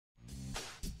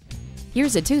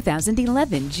Here's a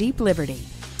 2011 Jeep Liberty.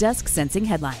 Dusk sensing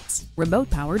headlights, remote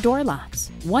power door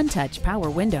locks, one-touch power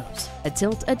windows, a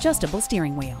tilt adjustable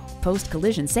steering wheel,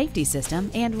 post-collision safety system,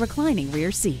 and reclining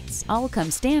rear seats all come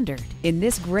standard in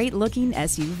this great-looking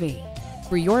SUV.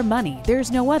 For your money, there's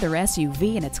no other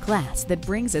SUV in its class that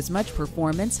brings as much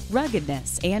performance,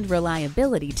 ruggedness, and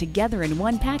reliability together in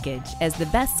one package as the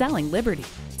best-selling Liberty.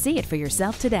 See it for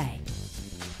yourself today.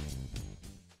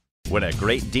 When a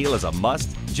great deal is a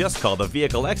must, just call the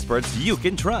vehicle experts you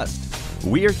can trust.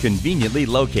 We're conveniently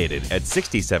located at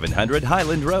 6700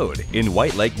 Highland Road in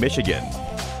White Lake, Michigan.